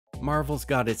Marvel's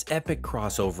got its epic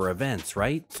crossover events,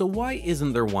 right? So why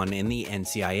isn't there one in the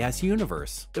NCIS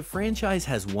universe? The franchise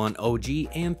has one OG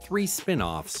and 3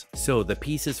 spin-offs, so the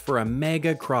pieces for a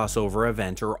mega crossover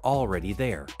event are already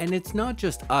there. And it's not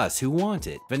just us who want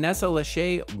it. Vanessa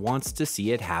Lachey wants to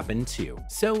see it happen too.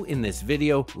 So in this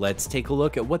video, let's take a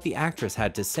look at what the actress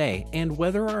had to say and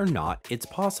whether or not it's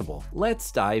possible.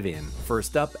 Let's dive in.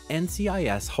 First up,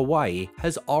 NCIS Hawaii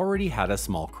has already had a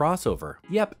small crossover.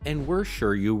 Yep, and we're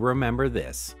sure you remember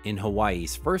this. In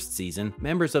Hawaii's first season,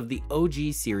 members of the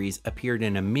OG series appeared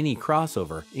in a mini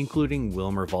crossover, including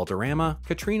Wilmer Valderrama,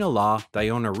 Katrina Law,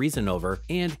 Diona Reasonover,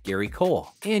 and Gary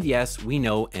Cole. And yes, we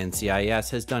know NCIS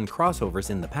has done crossovers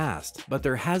in the past, but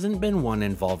there hasn't been one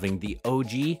involving the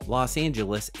OG, Los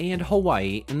Angeles, and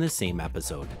Hawaii in the same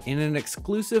episode. In an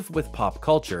exclusive with Pop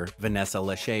Culture, Vanessa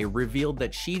Lachey revealed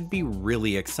that she'd be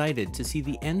really excited to see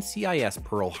the NCIS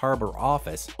Pearl Harbor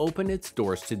office open its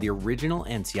doors to the original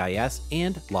NCIS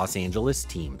and Los Angeles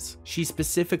teams. She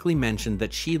specifically mentioned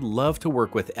that she'd love to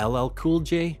work with LL Cool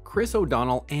J, Chris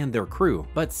O'Donnell, and their crew,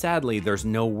 but sadly there's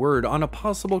no word on a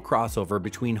possible crossover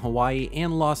between Hawaii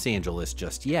and Los Angeles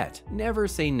just yet. Never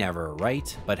say never,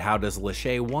 right? But how does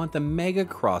Lachey want the mega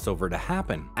crossover to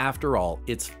happen? After all,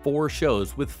 it's 4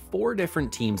 shows with 4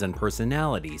 different teams and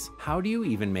personalities. How do you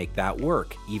even make that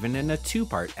work, even in a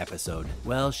 2-part episode?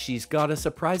 Well, she's got a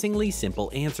surprisingly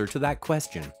simple answer to that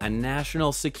question: a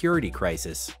national security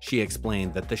crisis. She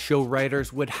explained that the show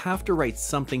writers would have to write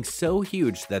something so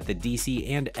huge that the DC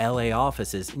and LA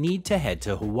offices need to head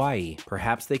to Hawaii.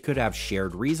 Perhaps they could have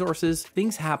shared resources.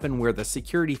 Things happen where the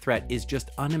security threat is just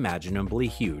unimaginably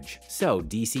huge. So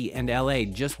DC and LA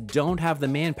just don't have the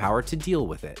manpower to deal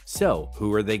with it. So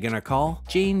who are they gonna call?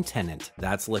 Jane Tennant.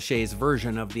 That's Lachey's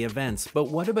version of the events, but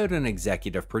what about an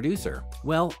executive producer?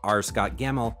 Well, R. Scott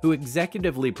Gemmell, who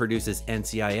executively produces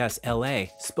NCIS LA,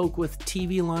 spoke with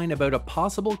TV Line about a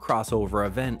possible crossover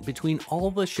event between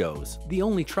all the shows. The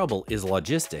only trouble is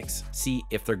logistics. See,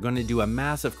 if they're gonna do a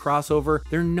massive crossover,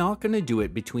 they're not gonna do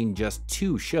it between just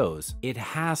 2 shows. It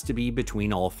has to be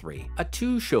between all 3. A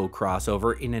 2-show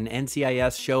crossover in an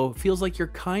NCIS show feels like you're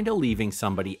kinda leaving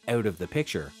somebody out of the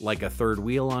picture, like a third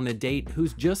wheel on a date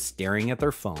who's just staring at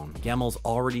their phone. Gemmell's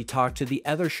already talked to the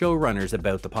other showrunners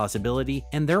about the possibility,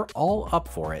 and they're all up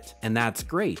for it. And that's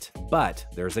great, but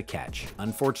there's a catch.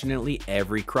 Unfortunately,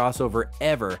 every crossover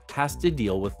ever has to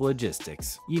deal with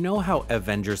logistics. You know how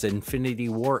Avengers Infinity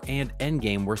War and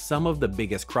Endgame were some of the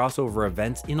biggest crossover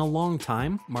events in a long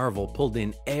time? Marvel pulled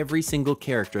in every single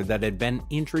character that had been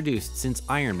introduced since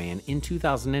Iron Man in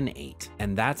 2008.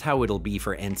 And that's how it'll be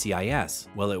for NCIS.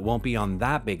 Well, it won't be on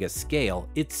that big a scale.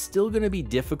 It's still gonna be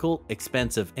difficult,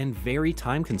 expensive, and very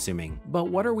time-consuming. But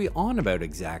what are we on about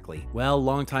exactly? Well,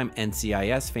 longtime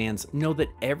NCIS fans know that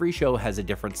every show has a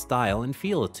different style and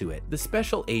feel to it. The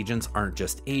special agents aren't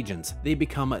just agents, they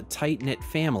become a tight-knit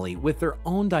family with their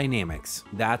own dynamics.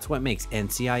 That's what makes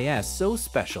NCIS so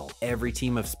special. Every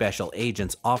team of special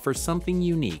agents offers something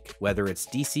unique, whether it's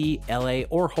DC, LA,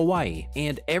 or Hawaii,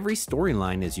 and every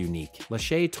storyline is unique.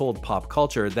 Lachey told Pop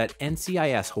Culture that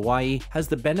NCIS Hawaii has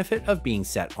the benefit of being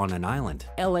set on an island.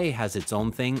 LA has its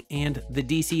own thing, and the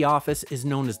DC office is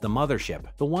known as the Mothership,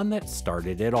 the one that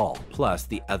started it all. Plus,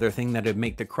 the other thing that would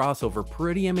make the crossover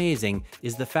pretty amazing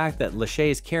is the fact that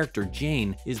Lachey's character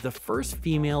Jane is the first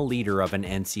female leader of an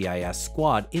NCIS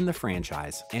squad in the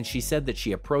franchise, and she said that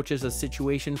she approaches a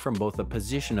situation from both a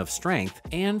position of strength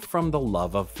and from the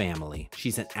love of family.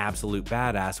 She's an absolute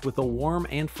badass with a warm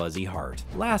and fuzzy heart.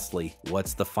 Lastly,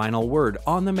 what's the final word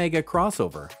on the mega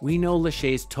crossover? We know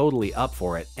Lachey's totally up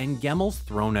for it, and Gemmell's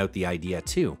thrown out the idea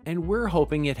too, and we're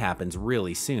hoping it happens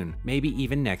really soon, maybe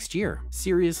even next year.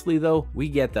 Seriously though, we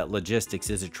get that logistics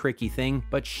is a tricky thing,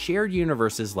 but shared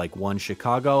universes like One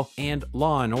Chicago and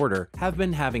Law and Order have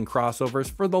been having crossovers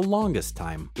for the longest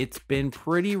time. It's been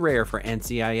pretty rare for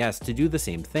NCIS to do the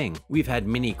same thing. We've had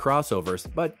mini crossovers,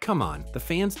 but come on, the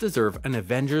fans deserve an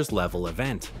Avengers level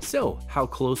event. So how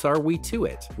close are we to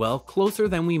it? Well, closer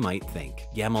than we might think.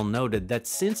 Gemmell noted that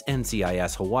since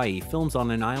NCIS Hawaii films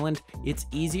on an island, it's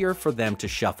easier for them to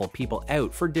shuffle people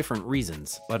out for different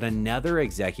reasons. But another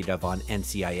executive on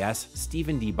NCIS,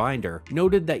 Stephen D. Binder,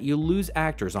 noted that you lose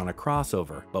actors on a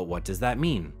crossover. But what does that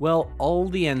mean? Well, all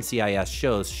the NCIS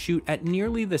shows shoot at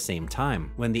nearly the same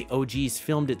time. When the OGs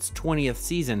filmed its 20th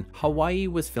season, Hawaii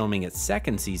was filming its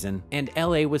 2nd season, and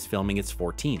LA was filming its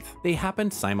 14th. They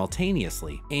happened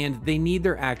simultaneously, and they need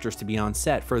their actors to be on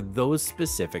set for those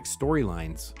specific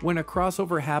storylines. When a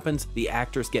crossover happens, the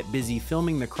actors get busy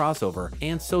filming the crossover,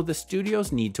 and so the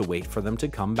studios need to wait for them to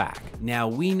come back. Now,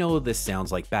 we know this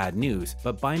sounds like bad news,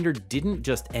 but Binder didn't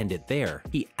just end it there.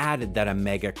 He added that a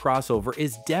mega crossover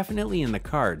is definitely definitely in the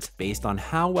cards based on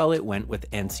how well it went with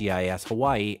NCIS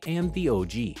Hawaii and the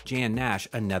OG. Jan Nash,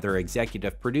 another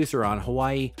executive producer on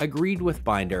Hawai'i, agreed with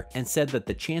Binder and said that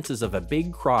the chances of a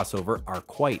big crossover are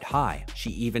quite high.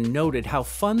 She even noted how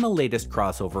fun the latest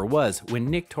crossover was when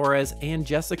Nick Torres and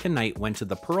Jessica Knight went to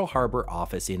the Pearl Harbor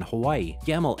office in Hawaii.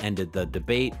 Gemmell ended the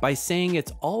debate by saying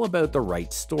it's all about the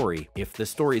right story. If the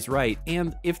story's right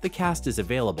and if the cast is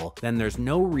available, then there's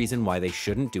no reason why they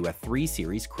shouldn't do a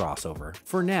 3-series crossover.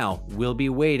 For now, we'll be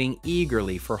waiting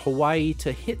eagerly for Hawai'i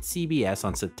to hit CBS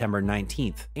on September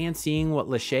 19th and seeing what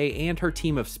Lachey and her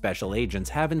team of special agents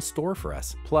have in store for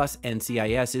us. Plus,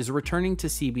 NCIS is returning to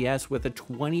CBS with a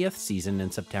 20th season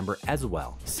in September as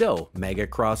well. So, mega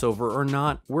crossover or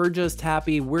not, we're just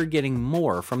happy we're getting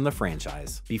more from the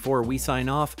franchise. Before we sign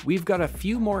off, we've got a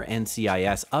few more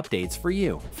NCIS updates for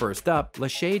you. First up,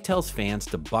 Lachey tells fans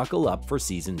to buckle up for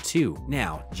season 2.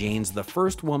 Now, Jane's the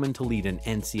first woman to lead an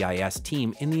NCIS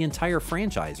team in the entire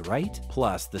franchise, right?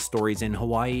 Plus, the stories in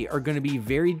Hawaii are going to be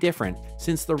very different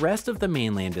since the rest of the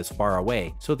mainland is far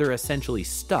away, so they're essentially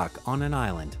stuck on an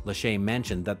island. Lachey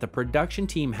mentioned that the production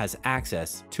team has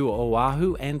access to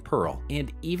Oahu and Pearl,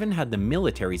 and even had the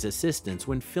military's assistance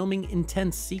when filming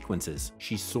intense sequences.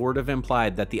 She sort of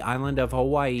implied that the island of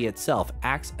Hawaii itself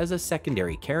acts as a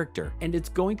secondary character, and it's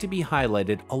going to be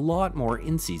highlighted a lot more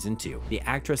in season 2. The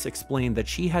actress explained that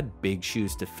she had big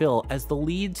shoes to fill as the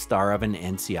lead star of an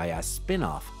NCIS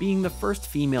spin-off. Being the first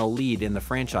female lead in the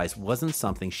franchise wasn't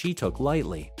something she took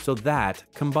lightly. So that,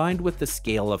 combined with the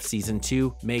scale of season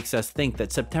 2, makes us think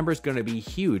that September's going to be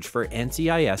huge for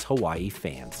NCIS Hawaii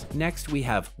fans. Next, we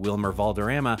have Wilmer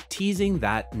Valderrama teasing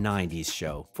that 90s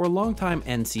show. For longtime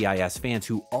NCIS fans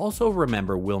who also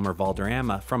remember Wilmer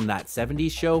Valderrama from that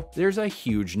 70s show, there's a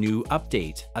huge new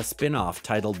update. A spin-off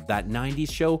titled That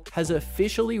 90s Show has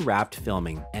officially wrapped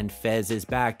filming, and Fez is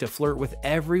back to flirt with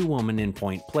every woman in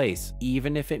Point Place,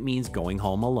 even if it means going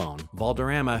home alone.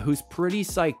 Valderrama, who's pretty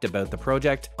psyched about the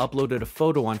project, uploaded a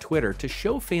photo on Twitter to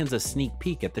show fans a sneak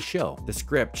peek at the show. The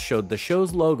script showed the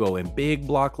show's logo in big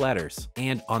block letters,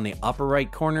 and on the upper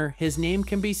right corner, his name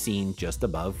can be seen just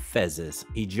above Fez's.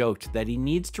 He joked that he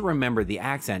needs to remember the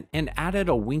accent and added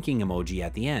a winking emoji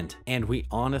at the end, and we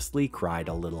honestly cried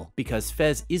a little, because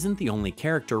Fez isn't the only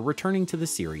character returning to the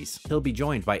series. He'll be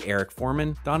joined by Eric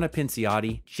Foreman, Donna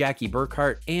Pinciotti, Jackie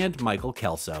Burkhart, and Michael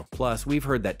Kelso. Plus, we've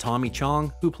heard that Tommy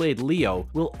Chong, who played Leo,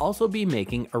 will also be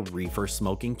making a reefer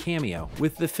smoking cameo.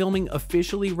 With the filming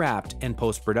officially wrapped and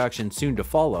post-production soon to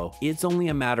follow, it's only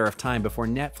a matter of time before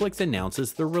Netflix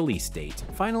announces the release date.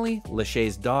 Finally,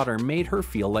 Lachey's daughter made her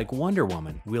feel like Wonder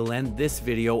Woman. We'll end this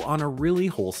video on a really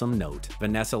wholesome note.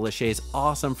 Vanessa Lachey's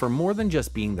awesome for more than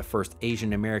just being the first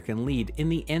Asian American lead in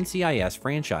the NCIS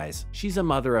franchise. She's a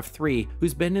mother of 3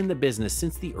 who's been in the business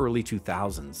since the early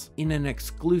 2000s. In an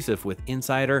exclusive with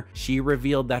Insider, she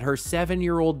revealed that her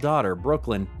 7-year-old daughter,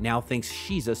 Brooklyn, now thinks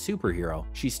she's a superhero.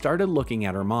 She started looking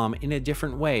at her mom in a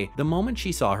different way the moment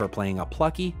she saw her playing a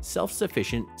plucky,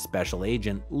 self-sufficient special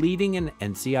agent leading an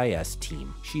NCIS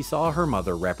team. She saw her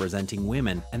mother representing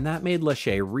women, and that made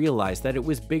Lachey realize that it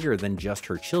was bigger than just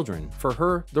her children. For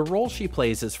her, the role she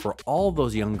plays is for all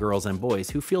those young girls and boys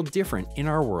who feel different in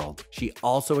our world. She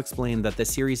also explained that the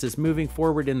series is moving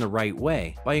forward in the right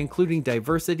way by including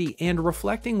diversity and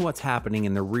reflecting what's happening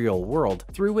in the real world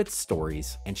through its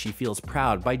stories, and she feels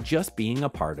proud by just being a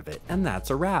part of it. And that's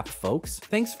a wrap, folks.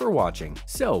 Thanks for watching.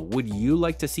 So, would you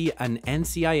like to see an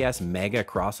NCIS mega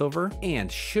crossover?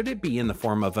 And should it be in the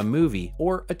form of a movie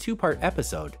or a 2-part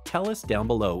episode? Tell us down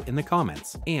below in the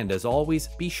comments. And as always,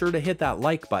 be sure to hit that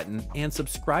like button and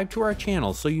subscribe to our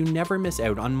channel so you never miss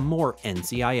out on more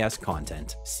NCIS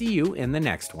content. See you in the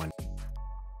next one.